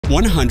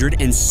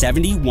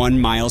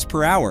171 miles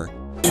per hour.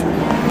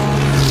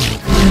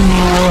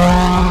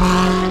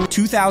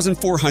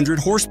 2,400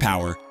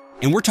 horsepower.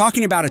 And we're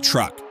talking about a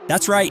truck.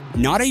 That's right,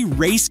 not a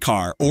race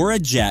car or a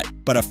jet,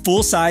 but a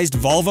full-sized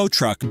Volvo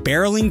truck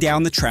barreling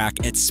down the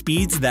track at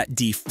speeds that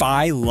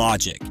defy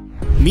logic.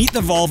 Meet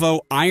the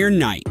Volvo Iron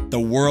Knight, the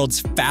world's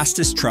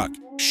fastest truck,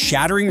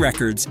 shattering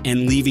records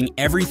and leaving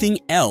everything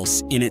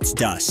else in its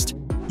dust.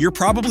 You're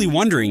probably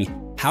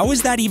wondering, how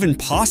is that even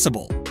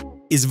possible?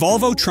 Is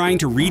Volvo trying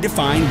to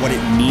redefine what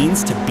it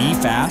means to be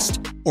fast,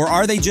 or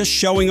are they just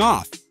showing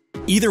off?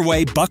 Either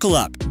way, buckle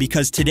up,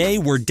 because today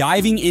we're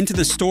diving into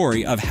the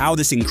story of how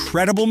this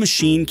incredible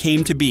machine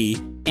came to be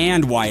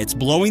and why it's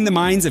blowing the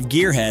minds of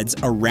gearheads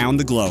around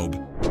the globe.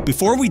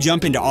 Before we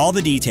jump into all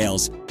the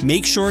details,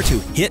 make sure to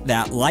hit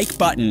that like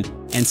button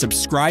and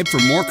subscribe for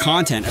more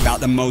content about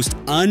the most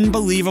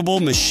unbelievable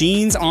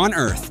machines on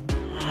Earth.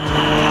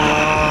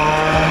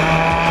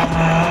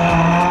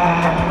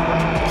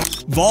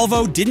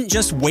 Volvo didn't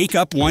just wake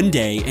up one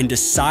day and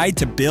decide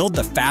to build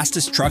the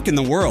fastest truck in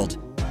the world.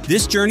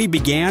 This journey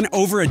began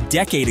over a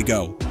decade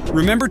ago.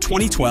 Remember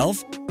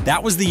 2012?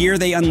 That was the year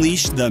they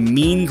unleashed the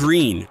Mean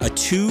Green, a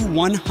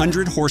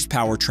 100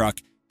 horsepower truck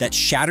that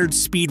shattered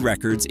speed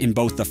records in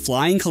both the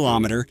flying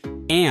kilometer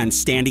and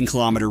standing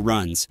kilometer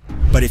runs.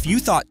 But if you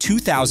thought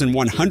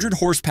 2,100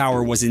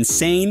 horsepower was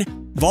insane,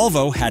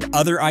 Volvo had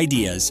other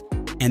ideas.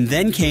 And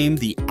then came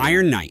the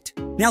Iron Knight.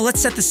 Now let's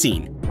set the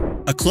scene.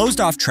 A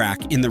closed-off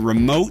track in the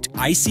remote,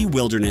 icy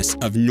wilderness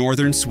of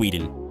northern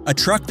Sweden. A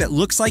truck that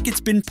looks like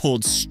it's been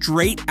pulled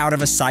straight out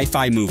of a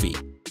sci-fi movie.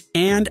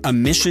 And a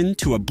mission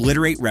to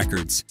obliterate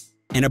records.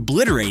 And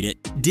obliterate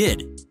it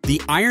did. The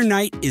Iron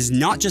Knight is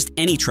not just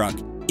any truck,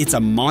 it's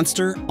a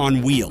monster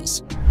on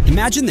wheels.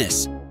 Imagine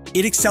this.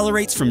 It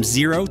accelerates from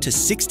 0 to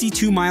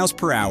 62 miles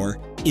per hour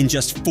in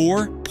just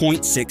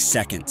 4.6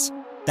 seconds.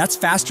 That's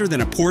faster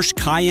than a Porsche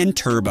Cayenne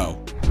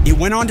Turbo. It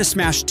went on to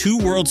smash 2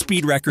 world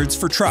speed records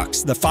for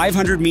trucks, the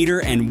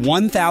 500-meter and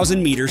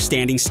 1,000-meter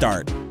standing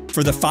start.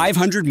 For the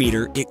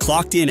 500-meter, it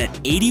clocked in at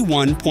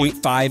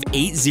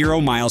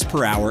 81.580 miles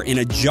per hour in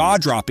a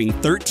jaw-dropping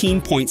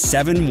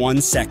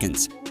 13.71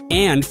 seconds.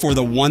 And for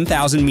the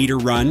 1,000-meter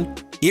run,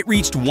 it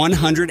reached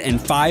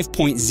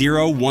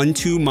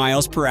 105.012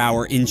 miles per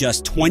hour in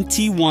just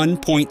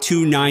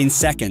 21.29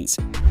 seconds.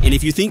 And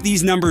if you think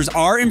these numbers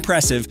are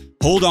impressive,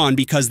 hold on,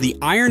 because the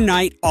Iron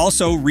Knight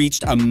also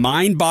reached a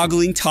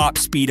mind-boggling top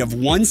speed of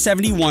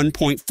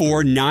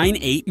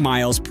 171.498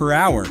 miles per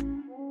hour.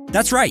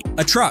 That's right,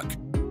 a truck.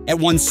 At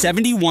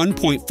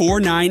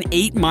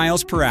 171.498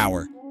 miles per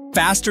hour,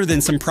 faster than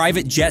some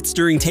private jets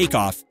during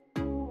takeoff.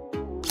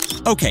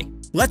 Okay,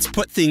 let's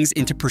put things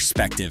into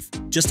perspective.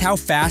 Just how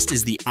fast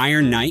is the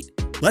Iron Knight?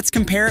 Let's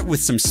compare it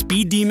with some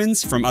speed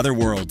demons from other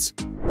worlds.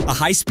 A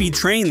high-speed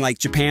train like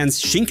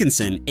Japan's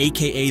Shinkansen,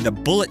 aka the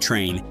bullet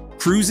train,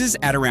 cruises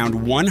at around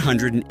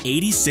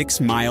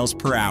 186 miles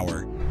per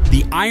hour.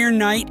 The Iron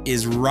Knight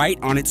is right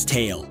on its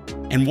tail.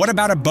 And what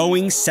about a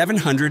Boeing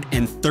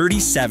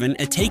 737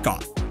 at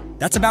takeoff?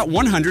 That's about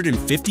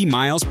 150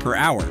 miles per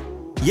hour.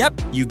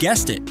 Yep, you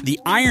guessed it, the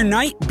Iron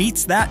Knight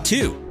beats that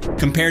too.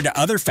 Compared to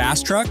other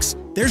fast trucks,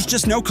 there's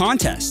just no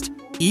contest.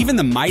 Even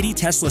the mighty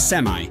Tesla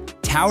Semi,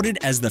 touted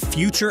as the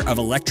future of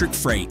electric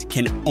freight,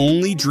 can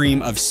only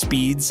dream of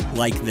speeds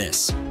like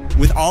this.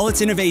 With all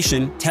its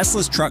innovation,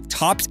 Tesla's truck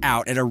tops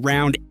out at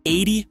around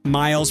 80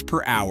 miles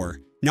per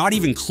hour, not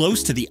even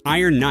close to the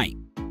Iron Knight.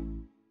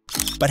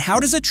 But how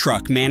does a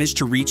truck manage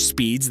to reach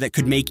speeds that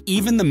could make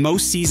even the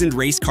most seasoned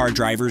race car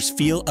drivers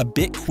feel a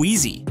bit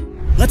queasy?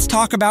 Let's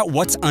talk about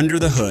what's under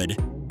the hood.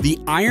 The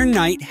Iron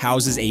Knight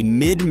houses a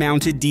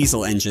mid-mounted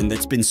diesel engine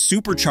that's been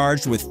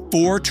supercharged with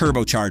 4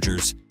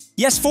 turbochargers.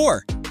 Yes,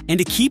 4! And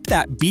to keep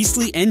that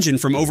beastly engine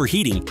from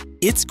overheating,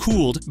 it's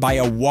cooled by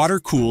a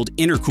water-cooled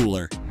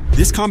intercooler.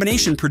 This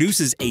combination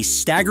produces a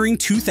staggering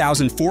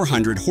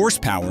 2,400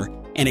 horsepower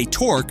and a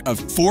torque of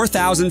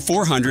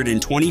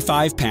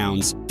 4,425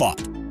 pounds. Fuck.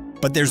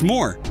 But there's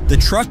more. The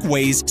truck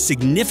weighs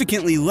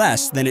significantly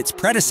less than its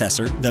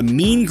predecessor, the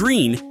Mean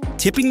Green,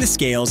 tipping the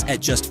scales at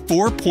just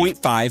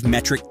 4.5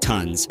 metric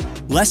tons.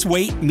 Less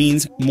weight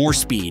means more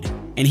speed.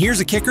 And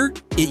here's a kicker,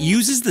 it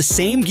uses the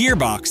same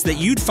gearbox that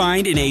you'd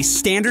find in a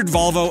standard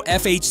Volvo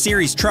FH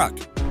series truck.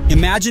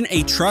 Imagine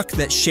a truck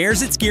that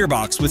shares its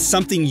gearbox with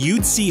something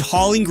you'd see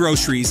hauling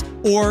groceries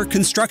or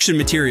construction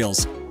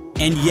materials.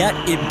 And yet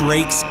it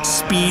breaks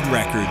speed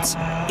records.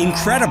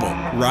 Incredible,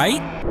 right?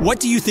 What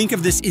do you think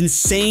of this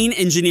insane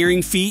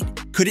engineering feat?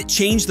 Could it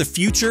change the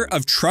future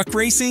of truck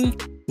racing?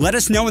 Let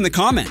us know in the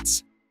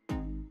comments.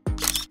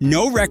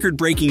 No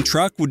record-breaking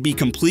truck would be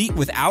complete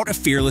without a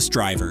fearless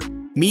driver.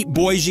 Meet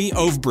Boji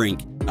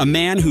Ovbrink, a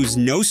man who's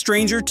no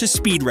stranger to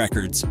speed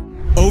records.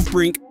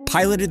 Ovbrink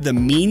piloted the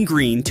Mean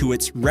Green to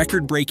its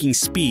record-breaking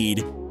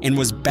speed and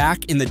was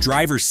back in the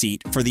driver's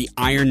seat for the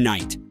Iron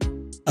Knight.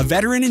 A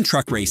veteran in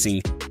truck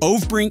racing,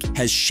 Ovbrink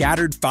has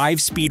shattered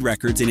 5 speed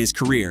records in his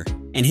career,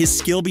 and his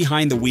skill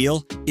behind the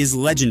wheel is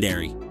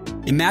legendary.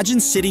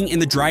 Imagine sitting in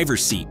the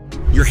driver's seat,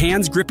 Your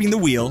hands gripping the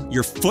wheel,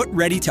 your foot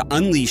ready to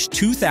unleash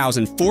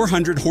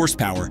 2,400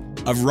 horsepower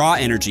of raw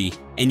energy,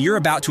 and you're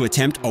about to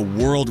attempt a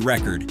world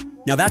record.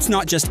 Now that's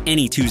not just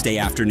any Tuesday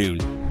afternoon.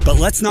 But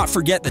let's not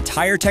forget the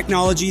tire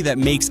technology that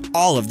makes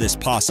all of this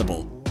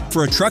possible.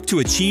 For a truck to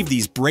achieve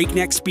these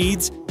breakneck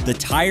speeds, the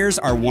tires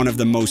are one of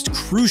the most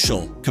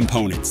crucial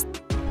components.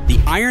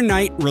 The Iron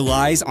Knight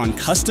relies on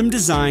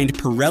custom-designed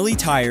Pirelli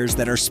tires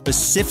that are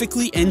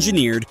specifically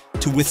engineered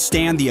to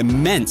withstand the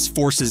immense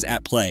forces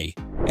at play.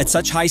 At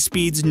such high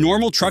speeds,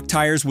 normal truck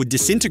tires would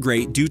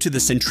disintegrate due to the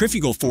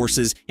centrifugal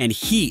forces and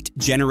heat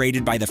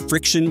generated by the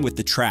friction with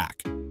the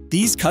track.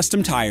 These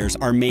custom tires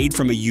are made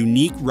from a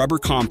unique rubber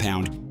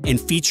compound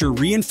and feature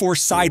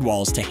reinforced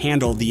sidewalls to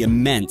handle the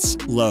immense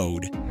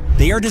load.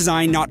 They are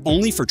designed not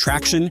only for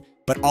traction,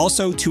 but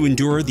also to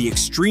endure the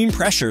extreme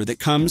pressure that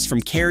comes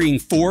from carrying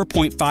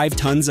 4.5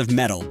 tons of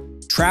metal,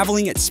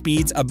 traveling at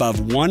speeds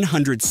above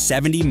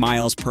 170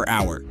 miles per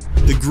hour.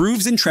 The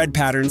grooves and tread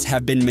patterns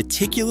have been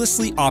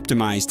meticulously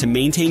optimized to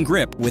maintain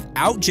grip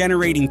without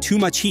generating too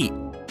much heat,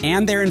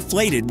 and they're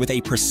inflated with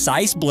a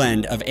precise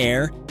blend of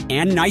air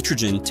and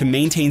nitrogen to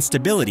maintain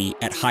stability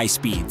at high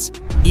speeds.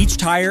 Each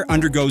tire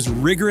undergoes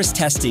rigorous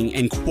testing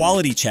and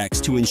quality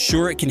checks to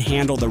ensure it can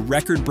handle the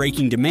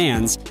record-breaking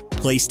demands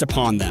placed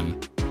upon them.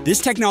 This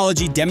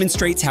technology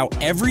demonstrates how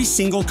every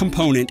single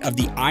component of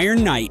the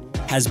Iron Knight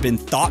has been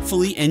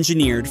thoughtfully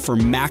engineered for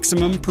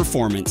maximum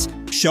performance,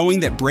 showing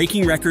that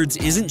breaking records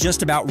isn't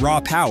just about raw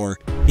power,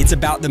 it's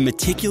about the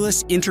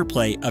meticulous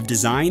interplay of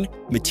design,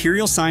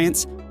 material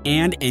science,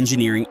 and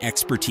engineering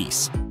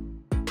expertise.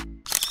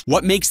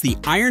 What makes the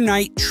Iron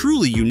Knight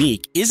truly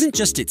unique isn't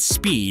just its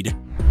speed,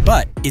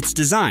 but its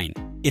design.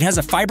 It has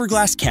a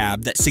fiberglass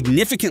cab that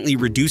significantly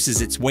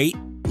reduces its weight,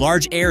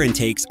 large air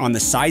intakes on the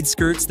side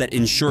skirts that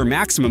ensure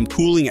maximum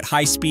cooling at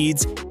high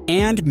speeds,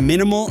 and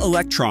minimal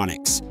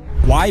electronics.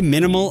 Why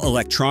minimal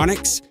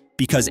electronics?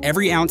 Because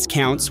every ounce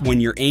counts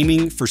when you're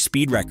aiming for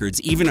speed records.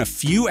 Even a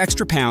few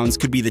extra pounds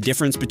could be the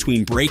difference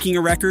between breaking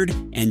a record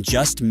and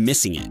just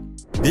missing it.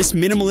 This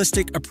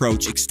minimalistic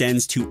approach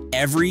extends to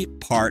every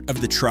part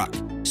of the truck,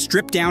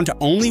 stripped down to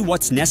only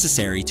what's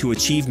necessary to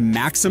achieve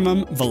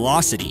maximum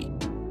velocity.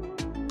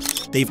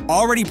 They've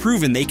already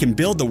proven they can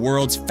build the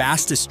world's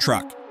fastest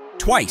truck.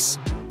 Twice.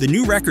 The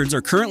new records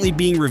are currently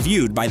being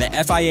reviewed by the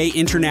FIA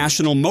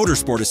International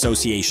Motorsport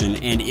Association,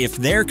 and if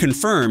they're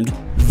confirmed,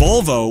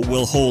 Volvo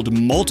will hold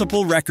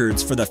multiple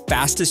records for the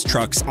fastest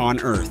trucks on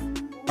Earth.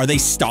 Are they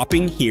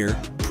stopping here?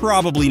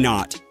 Probably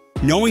not.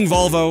 Knowing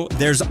Volvo,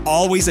 there's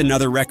always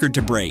another record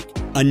to break,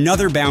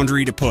 another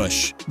boundary to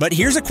push. But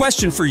here's a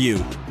question for you.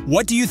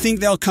 What do you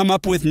think they'll come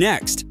up with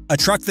next? A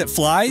truck that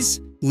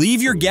flies?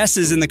 Leave your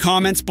guesses in the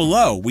comments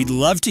below. We'd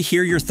love to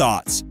hear your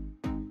thoughts.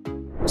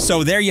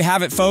 So there you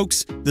have it,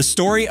 folks. The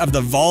story of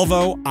the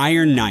Volvo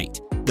Iron Knight,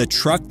 the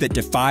truck that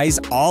defies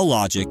all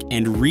logic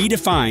and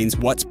redefines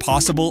what's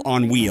possible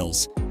on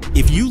wheels.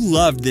 If you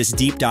loved this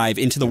deep dive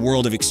into the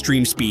world of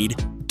extreme speed,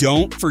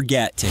 don't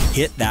forget to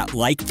hit that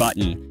like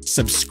button,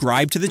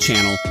 subscribe to the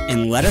channel,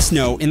 and let us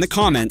know in the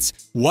comments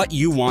what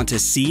you want to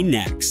see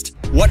next.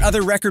 What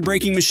other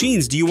record-breaking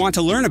machines do you want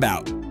to learn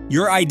about?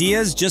 Your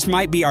ideas just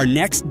might be our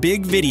next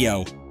big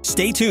video.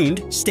 Stay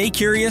tuned, stay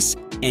curious,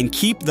 and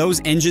keep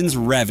those engines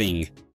revving.